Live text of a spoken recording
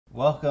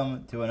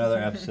Welcome to another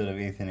episode of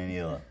Ethan and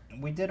Hila.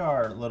 We did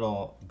our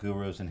little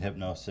gurus and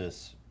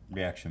hypnosis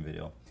reaction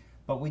video,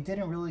 but we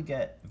didn't really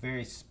get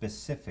very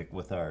specific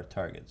with our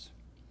targets.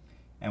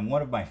 And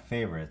one of my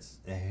favorites,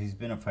 he's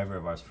been a favorite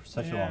of ours for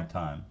such a long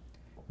time,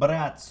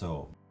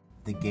 Braco,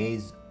 the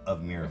gaze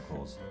of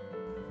miracles.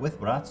 With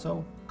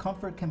Braco,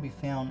 comfort can be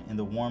found in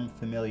the warm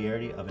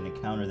familiarity of an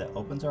encounter that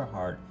opens our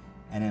heart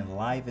and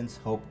enlivens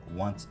hope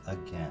once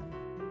again.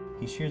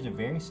 He shares a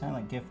very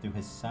silent gift through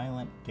his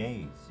silent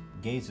gaze.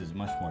 Gaze is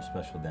much more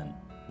special than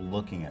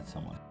looking at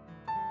someone.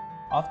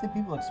 Often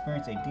people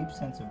experience a deep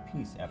sense of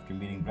peace after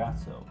meeting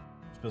Braco.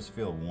 You're supposed to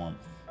feel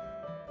warmth,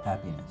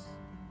 happiness.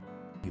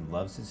 He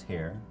loves his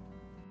hair.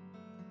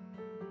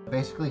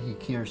 Basically, he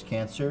cures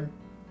cancer.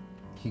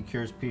 He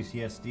cures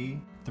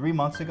PTSD. 3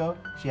 months ago,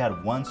 she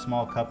had one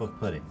small cup of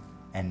pudding.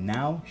 And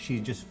now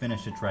she just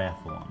finished a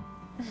triathlon.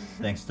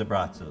 Thanks to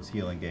Braco's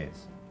healing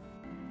gaze.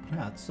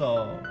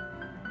 Braco.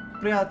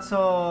 Braco!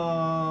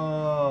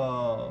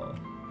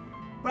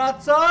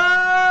 Braco!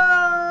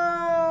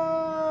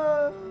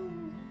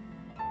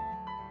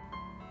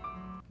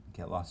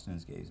 Get lost in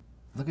his gaze.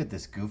 Look at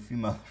this goofy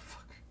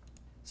motherfucker.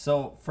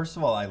 So, first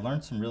of all, I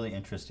learned some really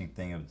interesting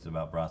things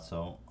about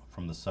Braco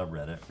from the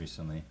subreddit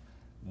recently.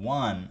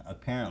 One,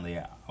 apparently,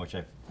 which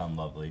I found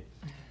lovely,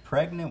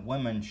 pregnant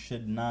women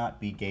should not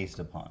be gazed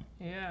upon.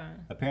 Yeah.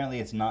 Apparently,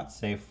 it's not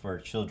safe for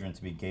children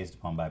to be gazed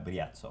upon by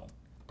Braco.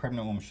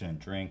 Pregnant women shouldn't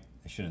drink,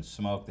 they shouldn't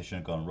smoke, they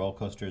shouldn't go on roller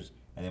coasters,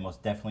 and they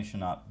most definitely should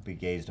not be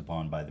gazed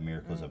upon by the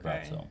miracles of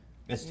Braco.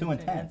 It's too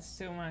intense. It's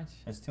too much.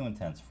 It's too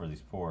intense for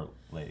these poor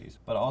ladies.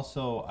 But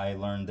also, I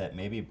learned that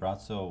maybe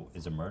Braco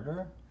is a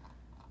murderer.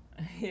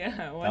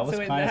 Yeah, what's that was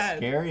with kind of that?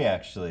 scary,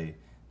 actually.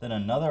 Then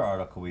another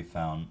article we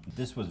found.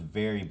 This was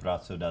very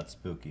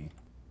Braco.spooky.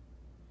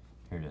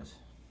 Here it is.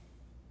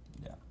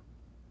 Yeah.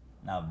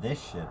 Now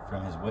this shit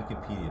from his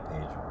Wikipedia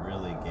page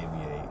really gave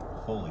me a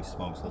holy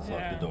smokes, let's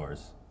lock the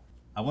doors.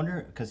 I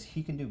wonder, because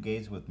he can do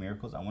gaze with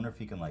miracles, I wonder if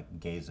he can like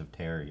gaze of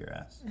terror your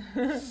ass.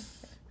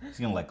 He's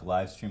gonna like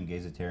live stream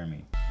gaze of terror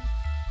me.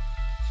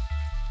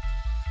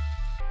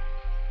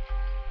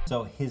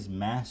 So his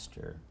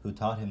master, who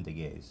taught him to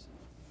gaze,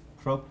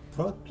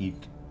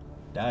 Prokik,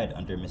 died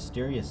under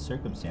mysterious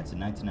circumstance in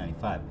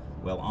 1995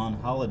 while on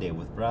holiday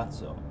with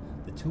Braco.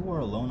 The two were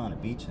alone on a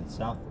beach in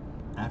South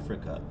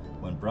Africa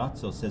when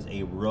Braco says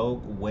a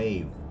rogue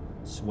wave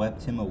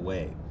swept him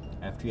away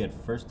after he had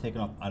first taken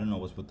off, I don't know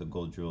what's with the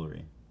gold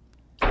jewelry.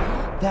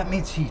 That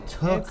means he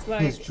took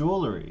like, his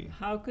jewelry.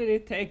 How could he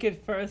take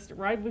it first,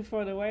 right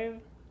before the wave?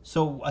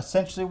 So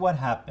essentially what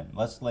happened,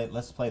 let's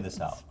play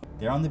this out.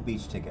 They're on the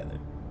beach together.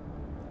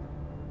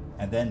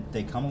 And then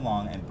they come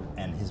along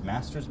and his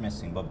master's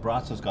missing, but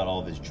Braco's got all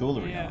of his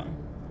jewelry on.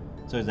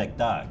 So he's like,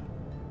 dog,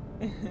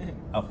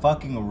 a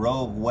fucking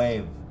rogue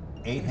wave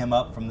ate him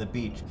up from the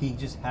beach. He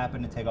just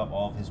happened to take off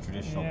all of his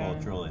traditional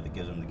gold jewelry that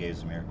gives him the gaze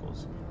of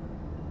miracles.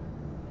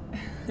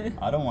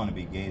 I don't want to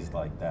be gazed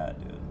like that,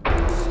 dude.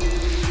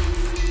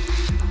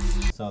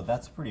 So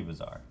that's pretty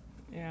bizarre.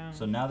 Yeah.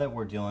 So now that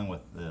we're dealing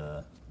with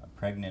a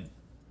pregnant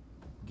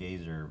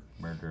gazer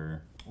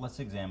murderer, let's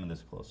examine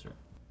this closer.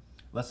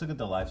 Let's look at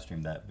the live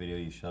stream, that video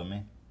you showed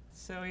me.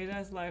 So he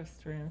does live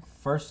streams.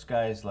 First,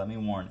 guys, let me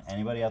warn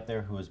anybody out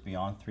there who is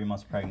beyond 3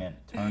 months pregnant,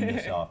 turn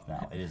this off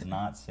now. It is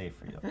not safe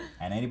for you.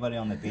 And anybody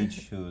on the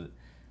beach who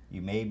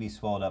you may be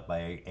swallowed up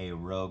by a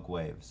rogue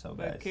wave. So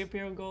But guys, keep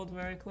your gold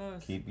very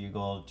close. keep your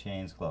gold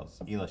chains close.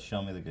 Hila,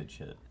 show me the good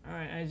shit. All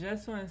right, I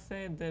just want to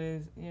say that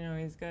he's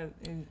got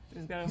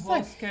a He's whole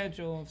like-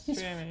 schedule of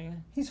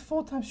streaming. He's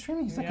full-time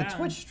streaming. He's like a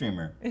Twitch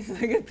streamer. He's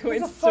like a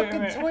Twitch He's a streamer.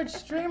 fucking Twitch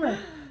streamer.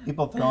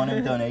 People throwing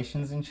him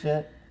donations and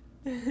shit.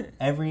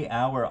 Every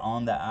hour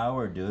on the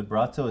hour, dude.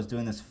 Braco is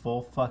doing this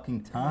full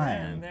fucking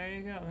time. Yeah, there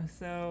you go.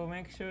 So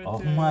make sure Oh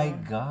to my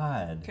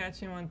god. catch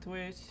him on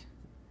Twitch.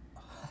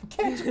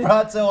 Catch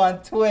Braco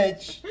on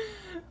Twitch.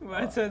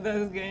 Braco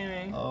does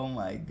gaming. Oh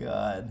my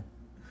god.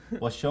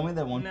 Well, show me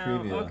that one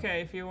preview.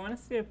 Okay, if you want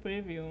to see a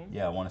preview.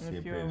 Yeah, I want to see a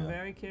If you're preview.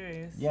 very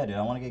curious. Yeah, dude,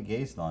 I want to get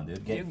gazed on,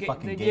 dude. Get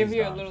fucking They gazed give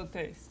you on. a little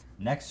taste.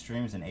 Next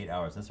stream's in 8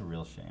 hours. That's a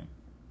real shame.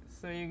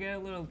 So you get a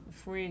little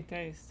free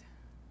taste.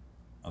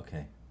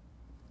 Okay.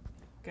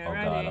 Get oh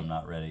ready. god, I'm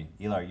not ready.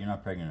 Eli, you're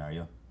not pregnant, are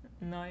you?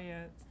 Not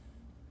yet.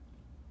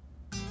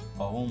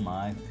 Oh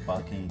my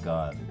fucking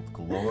god.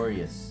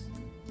 Glorious.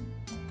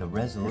 The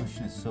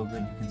resolution is so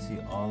good. You can see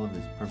all of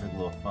his perfect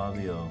little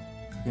Fabio.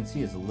 You can see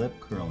his lip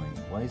curling.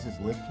 Why does his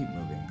lip keep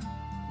moving?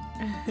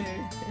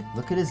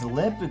 Look at his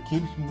lip. It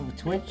keeps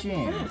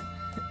twitching.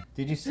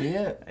 Did you see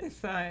it? I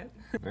saw it.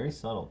 Very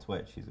subtle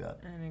twitch he's got.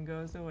 And it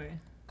goes away.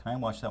 Can I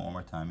watch that one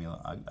more time?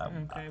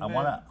 Okay, I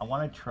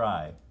wanna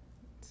try.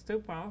 It's too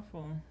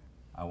powerful.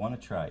 I wanna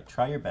try.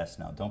 Try your best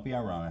now. Don't be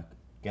ironic.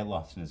 Get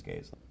lost in his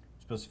gaze.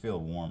 You're supposed to feel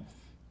warmth,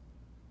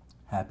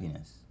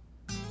 happiness.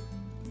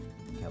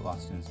 Get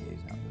lost in his gaze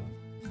now,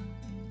 dude.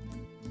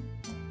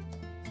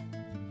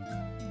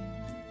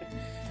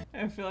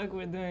 I feel like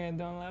we're doing a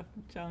don't laugh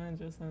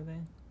challenge or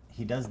something.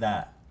 He does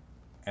that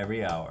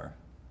every hour,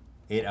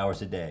 8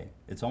 hours a day.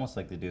 It's almost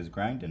like the dude's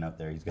grinding up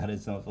there. He's got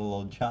himself a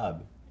little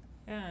job.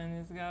 Yeah, and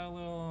it's got a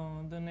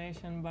little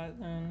donation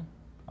button.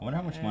 I wonder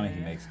how much money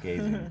he makes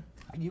gazing.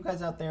 You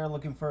guys out there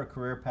looking for a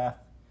career path?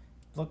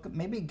 Look,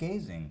 maybe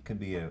gazing could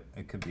be a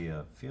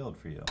field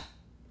for you.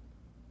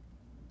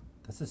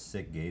 That's a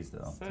sick gaze,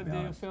 though. So, do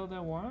you feel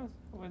the warmth?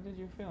 What did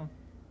you feel?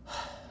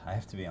 I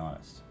have to be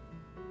honest.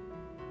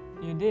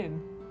 You did.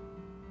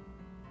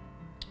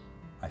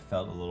 I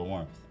felt a little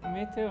warmth.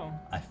 Me too.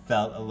 I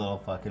felt a little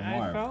fucking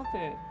warmth. I felt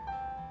it.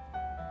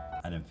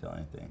 I didn't feel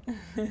anything.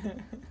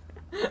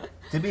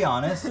 To be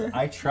honest,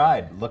 I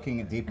tried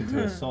looking deep into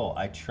his soul.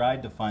 I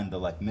tried to find the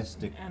like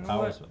mystic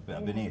powers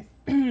beneath.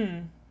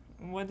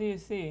 What do you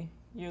see?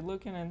 You're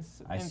looking into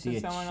I see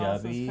a someone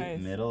else's chubby,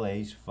 face.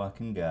 middle-aged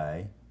fucking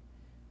guy.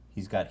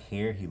 He's got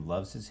hair. He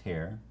loves his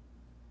hair.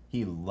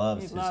 He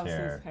loves his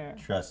hair.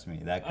 Trust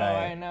me, that guy.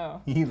 Oh, I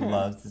know. He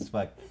loves his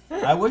fuck.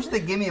 I wish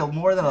they'd give me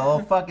more than a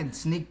little fucking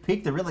sneak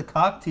peek. They're really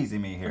cock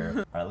teasing me here.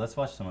 All right, let's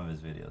watch some of his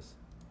videos.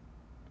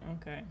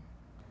 Okay.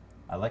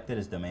 I like that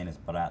his domain is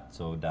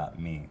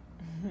brazzo.me.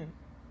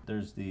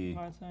 There's the...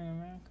 Brazzo in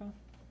America?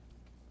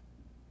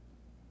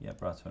 Yeah,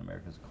 Brazzo in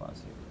America is a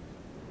classic.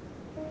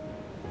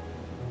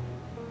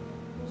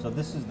 So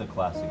this is the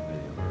classic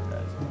video here,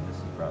 guys. This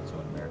is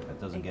Braco in America. It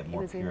doesn't get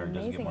more pure, it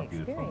doesn't get more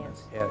beautiful than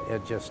this.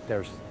 It just,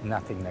 there's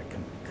nothing that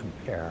can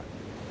compare.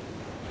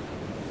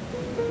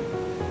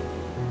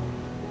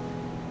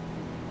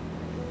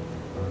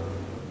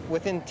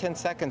 Within 10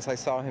 seconds, I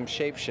saw him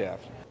shapeshift.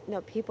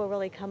 No, people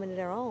really come into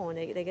their own.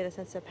 They get a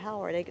sense of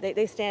power.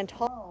 They stand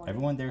tall.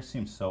 Everyone there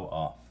seems so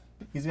off.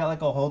 He's got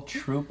like a whole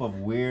troop of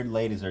weird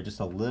ladies that are just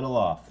a little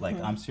off. Like,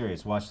 I'm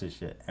serious, watch this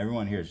shit.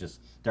 Everyone here is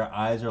just, their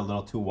eyes are a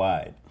little too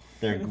wide.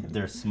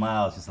 Their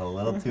smile is just a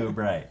little too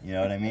bright. You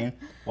know what I mean?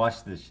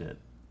 Watch this shit.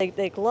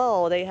 They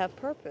glow. They have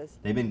purpose.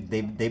 They've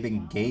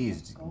been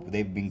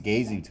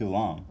gazing too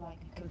long.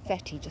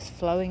 Confetti just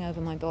flowing over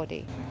my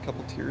body. A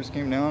couple tears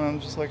came down, and I'm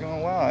just like,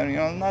 oh wow,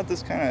 I'm not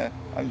this kind of.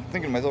 I'm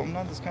thinking to myself, I'm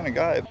not this kind of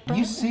guy.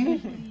 You see?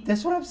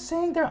 That's what I'm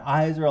saying. Their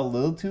eyes are a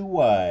little too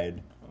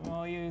wide.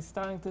 Well, you're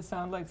starting to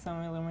sound like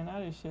some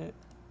Illuminati shit.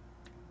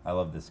 I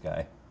love this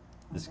guy.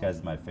 This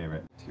guy's my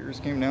favorite. Tears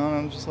came down,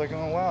 and I'm just like,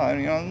 oh wow,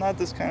 I'm not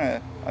this kind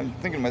of. I'm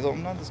thinking to myself,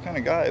 I'm not this kind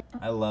of guy.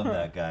 I love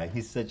that guy.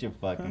 He's such a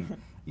fucking.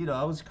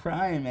 I was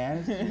crying,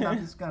 man. He's not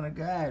this kind of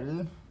guy,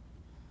 dude.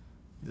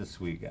 He's a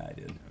sweet guy,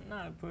 dude. I'm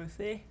not a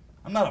pussy.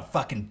 I'm not a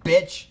fucking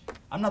bitch.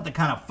 I'm not the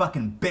kind of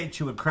fucking bitch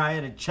who would cry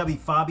at a chubby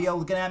Fabio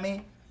looking at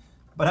me.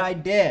 But I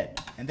did.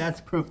 And that's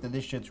proof that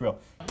this shit's real.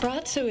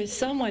 Braco is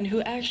someone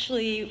who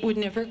actually would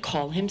never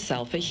call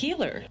himself a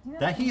healer.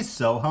 That he's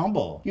so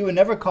humble. He would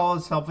never call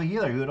himself a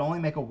healer. He would only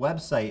make a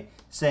website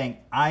saying,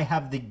 I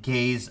have the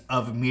gaze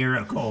of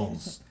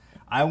miracles.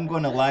 I'm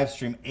going to live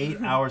stream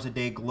 8 hours a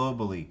day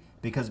globally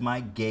because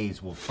my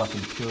gaze will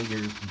fucking kill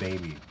your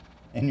baby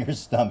in your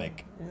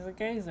stomach. He's a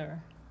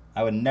gazer.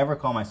 I would never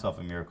call myself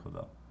a miracle,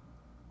 though.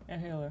 A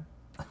healer.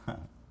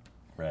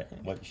 Right,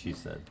 what she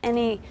said.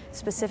 Any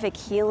specific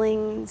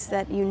healings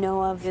that you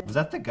know of? Was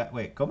that the guy?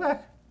 Wait, go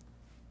back.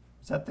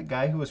 Was that the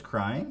guy who was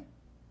crying?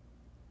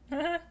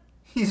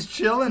 He's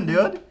chilling,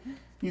 dude.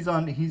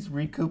 He's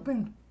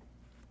recouping.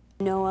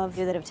 Know of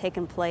that have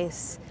taken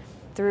place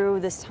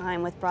through this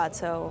time with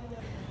Braco?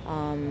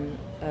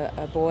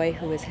 A boy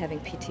who was having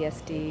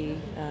PTSD,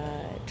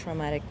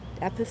 traumatic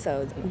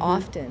episodes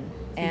often,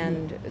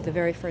 and the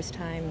very first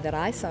time that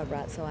I saw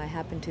Braco, I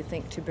happened to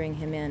think to bring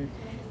him in,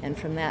 and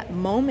from that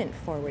moment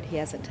forward, he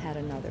hasn't had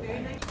another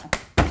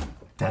one.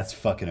 That's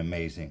fucking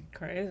amazing.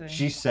 Crazy.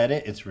 She said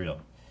it, it's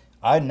real.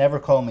 I'd never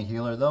call him a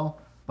healer, though,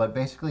 but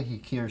basically he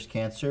cures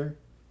cancer,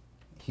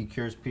 he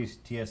cures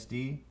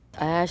PTSD.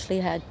 I actually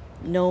had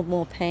no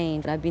more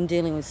pain. I've been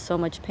dealing with so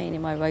much pain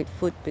in my right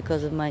foot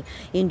because of my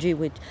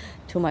injury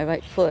to my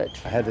right foot.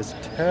 I had this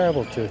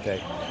terrible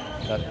toothache.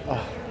 But,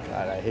 oh,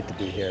 God, I hate to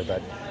be here,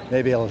 but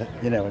maybe it'll,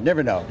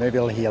 never know. Maybe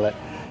it'll heal it.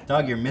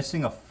 Dog, you're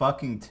missing a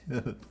fucking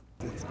tooth.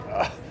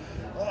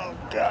 Oh,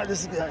 God,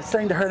 this is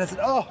starting to hurt. I said,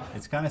 oh.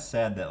 It's kind of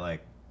sad that,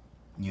 like,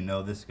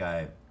 this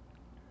guy,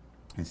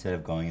 instead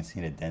of going and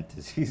seeing a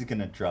dentist, he's going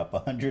to drop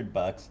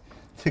 $100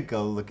 to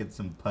go look at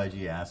some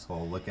pudgy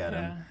asshole, look at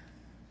him.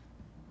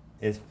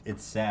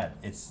 It's sad.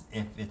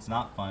 If it's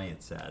not funny,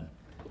 it's sad.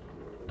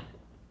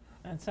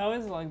 It's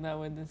always like that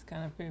with this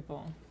kind of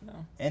people,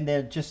 though. And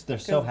they're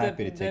so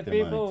happy to take their money,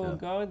 the people too. who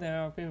go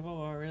there are people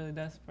who are really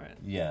desperate.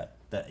 Yeah,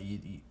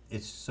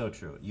 it's so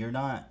true. You're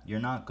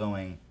not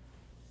going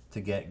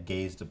to get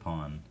gazed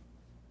upon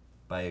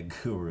by a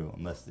guru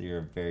unless you're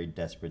a very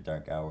desperate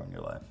dark hour in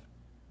your life,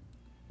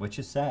 which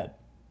is sad.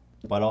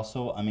 But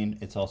also,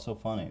 it's also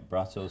funny.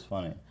 Braco is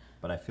funny,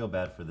 but I feel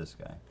bad for this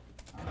guy.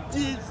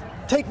 Jesus,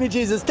 take me,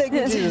 Jesus,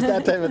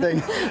 that type of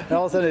thing. And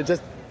all of a sudden it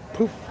just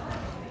poof,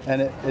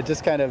 and it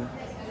just kind of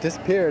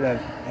disappeared,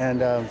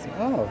 and oh,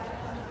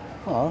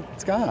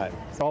 it's gone.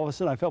 So all of a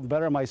sudden I felt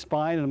better in my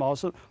spine, and I'm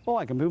also,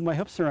 I can move my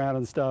hips around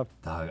and stuff.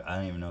 Dog, I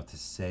don't even know what to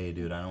say,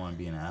 dude. I don't want to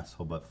be an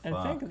asshole, but fuck.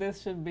 I think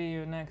this should be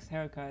your next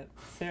haircut.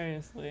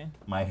 Seriously.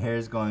 My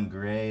hair's going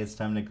gray. It's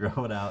time to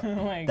grow it out. Oh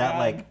my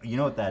God. God. You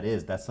know what that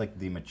is? That's like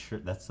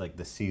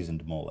the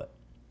seasoned mullet.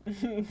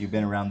 You've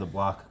been around the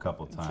block a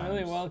couple times. It's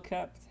really well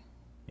kept.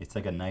 It's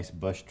like a nice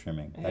bush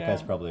trimming. That Yeah.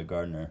 guy's probably a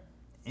gardener.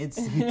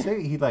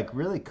 He like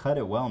really cut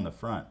it well in the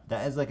front.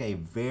 That is like a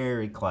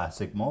very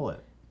classic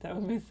mullet. That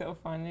would be so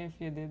funny if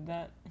you did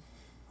that.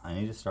 I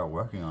need to start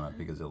working on it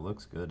because it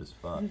looks good as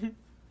fuck.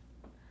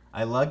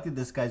 I like that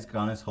this guy's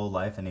gone his whole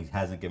life and he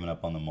hasn't given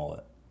up on the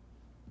mullet.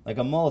 Like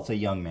a mullet's a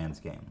young man's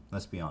game,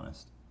 let's be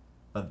honest.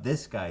 But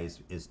this guy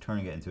is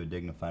turning it into a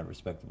dignified,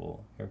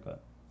 respectable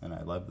haircut. And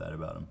I love that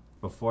about him.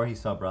 Before he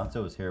saw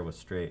Braco, his hair was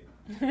straight.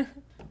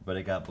 But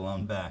it got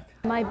blown back.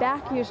 My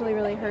back usually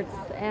really hurts,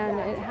 and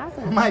it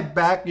hasn't. My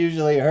back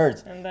usually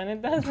hurts. And then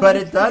it doesn't. But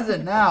it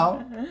doesn't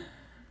now.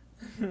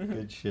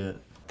 Good shit.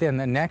 Then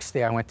the next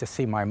day I went to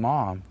see my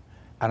mom,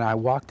 and I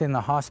walked in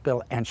the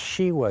hospital, and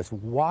she was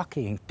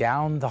walking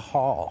down the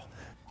hall.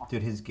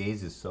 Dude, his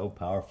gaze is so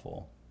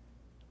powerful.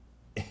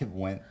 It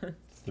went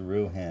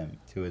through him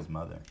to his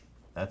mother.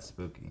 That's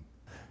spooky.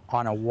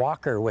 On a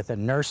walker with a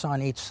nurse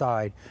on each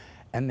side,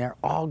 and they're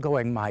all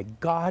going, my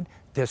God,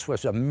 this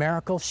was a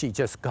miracle. She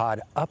just got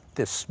up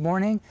this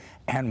morning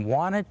and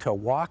wanted to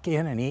walk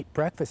in and eat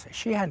breakfast.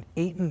 She hadn't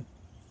eaten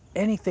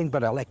anything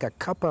but like a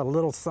cup of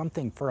little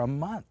something for a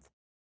month.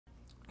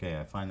 Okay,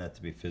 I find that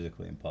to be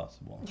physically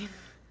impossible.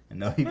 I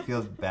know he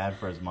feels bad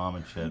for his mom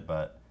and shit,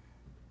 but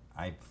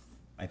I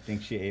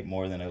think she ate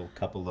more than a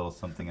cup of little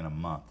something in a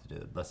month,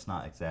 dude. Let's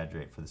not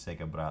exaggerate for the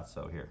sake of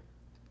Braco here.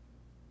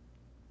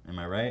 Am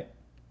I right?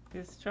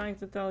 He's trying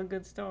to tell a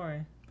good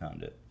story.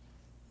 Found it.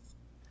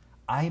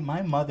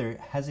 My mother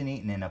hasn't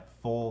eaten in a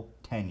full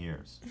 10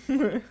 years.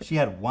 She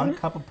had 1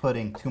 cup of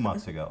pudding 2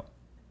 months ago.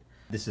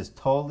 This is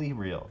totally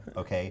real,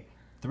 okay?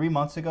 3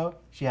 months ago,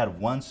 she had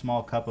 1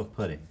 small cup of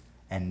pudding.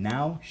 And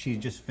now she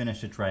just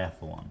finished a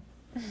triathlon.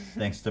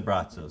 Thanks to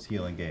Braco's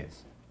healing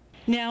gaze.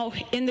 Now,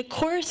 in the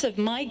course of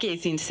my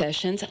gazing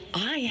sessions,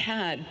 I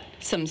had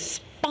some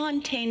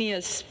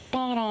spontaneous,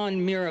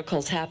 spot-on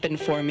miracles happen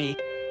for me.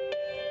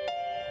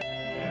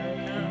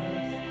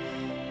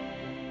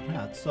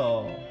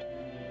 Braco.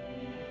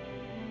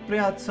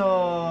 Braco.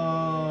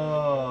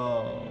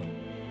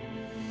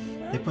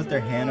 They put their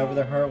hand over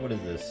their heart. What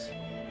is this?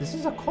 This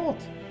is a cult.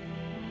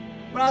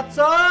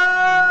 Braco.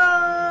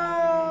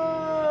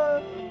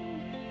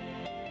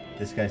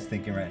 This guy's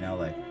thinking right now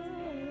like,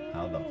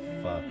 how the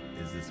fuck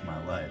is this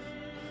my life?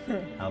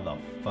 How the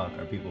fuck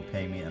are people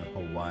paying me in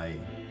Hawaii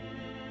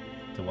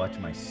to watch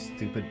my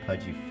stupid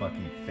pudgy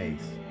fucking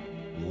face?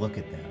 Look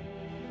at them.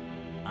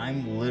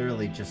 I'm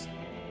literally just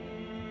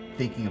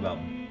thinking about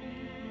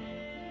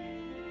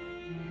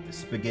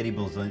spaghetti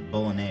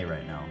bolognese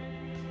right now.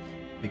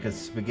 Because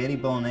spaghetti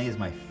bolognese is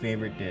my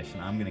favorite dish,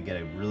 and I'm gonna get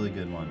a really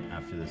good one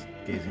after this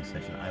gazing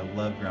session. I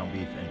love ground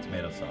beef and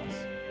tomato sauce.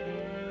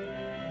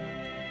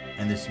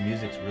 And this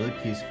music's really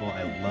peaceful.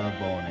 I love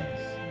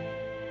bolognese.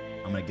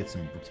 I'm gonna get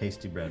some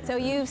tasty bread. So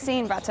you've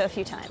seen Braco a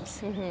few times,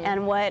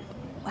 and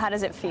how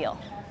does it feel?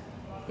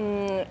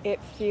 It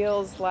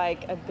feels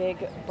like a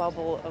big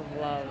bubble of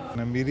love. And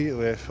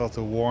immediately I felt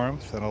a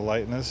warmth and a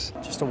lightness.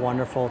 Just a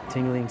wonderful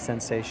tingling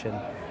sensation.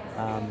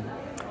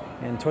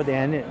 And toward the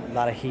end, a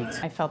lot of heat.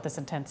 I felt this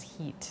intense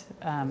heat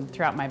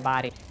throughout my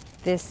body.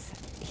 This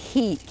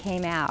heat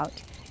came out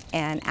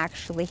and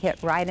actually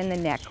hit right in the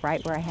neck,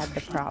 right where I had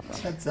the problem.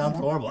 That sounds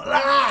horrible.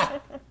 Ah!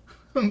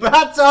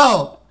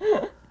 Braco!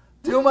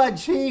 Too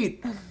much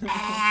heat!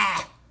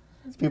 Ah!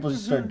 People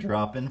just start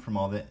dropping from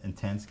all the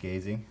intense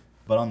gazing.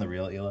 But on the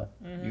real, Hila,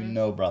 you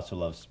know Braco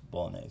loves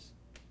bolognese.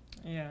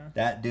 Yeah.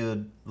 That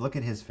dude, look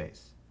at his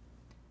face.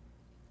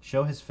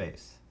 Show his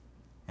face.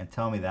 And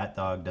tell me that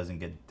dog doesn't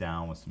get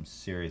down with some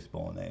serious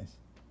bolognese.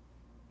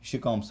 You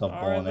should call himself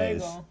Or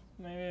bolognese. a bagel.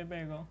 Maybe a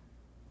bagel.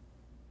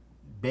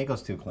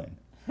 Bagel's too clean.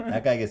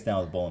 That guy gets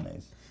down with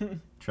bolognese.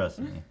 Trust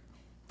me.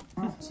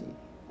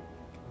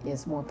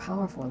 Is more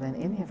powerful than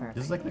any of our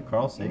Just like the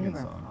Carl any Sagan of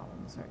our song.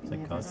 problems or It's any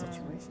like of our Cosmo.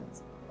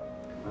 situations.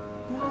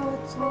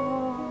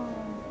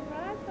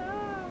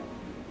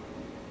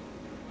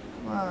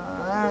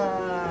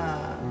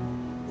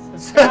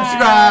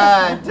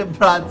 Subscribe to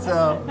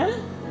Braco.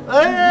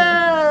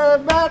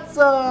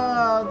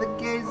 Braco! The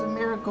Gaze of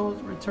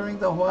Miracles returning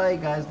to Hawaii,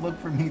 guys. Look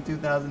for me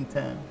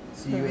 2010.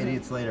 See you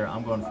idiots later.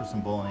 I'm going for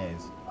some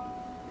bolognese.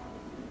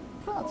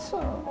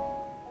 Braco.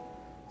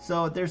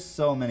 So there's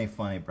so many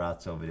funny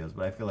Braco videos,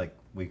 but I feel like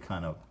we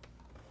kind of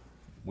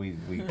we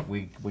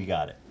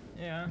got it.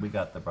 Yeah. We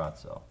got the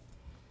Braco.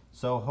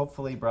 So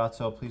hopefully,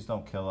 Braco, please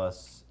don't kill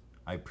us.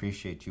 I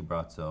appreciate you,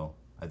 Braco.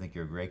 I think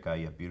you're a great guy.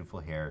 You have beautiful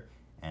hair.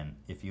 And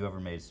if you ever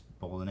made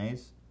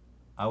bolognese,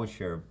 I would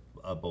share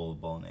a bowl of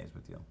bolognese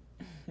with you.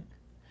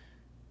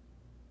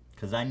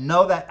 Because I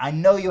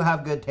know you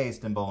have good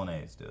taste in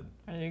bolognese, dude.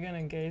 Are you going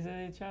to gaze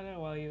at each other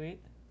while you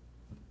eat?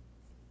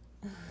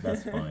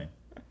 That's funny.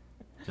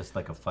 Just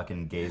like a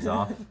fucking gaze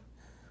off.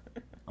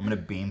 I'm going to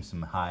beam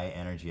some high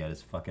energy at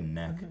his fucking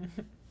neck.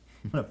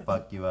 I'm going to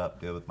fuck you up,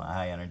 dude, with my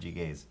high energy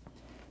gaze.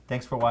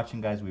 Thanks for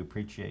watching, guys. We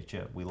appreciate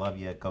you. We love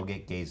you. Go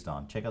get gazed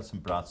on. Check out some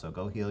Braco.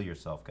 Go heal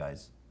yourself,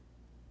 guys.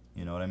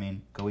 You know what I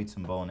mean? Go eat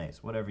some bolognese.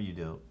 Whatever you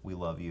do, we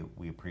love you.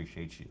 We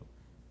appreciate you.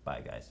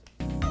 Bye, guys.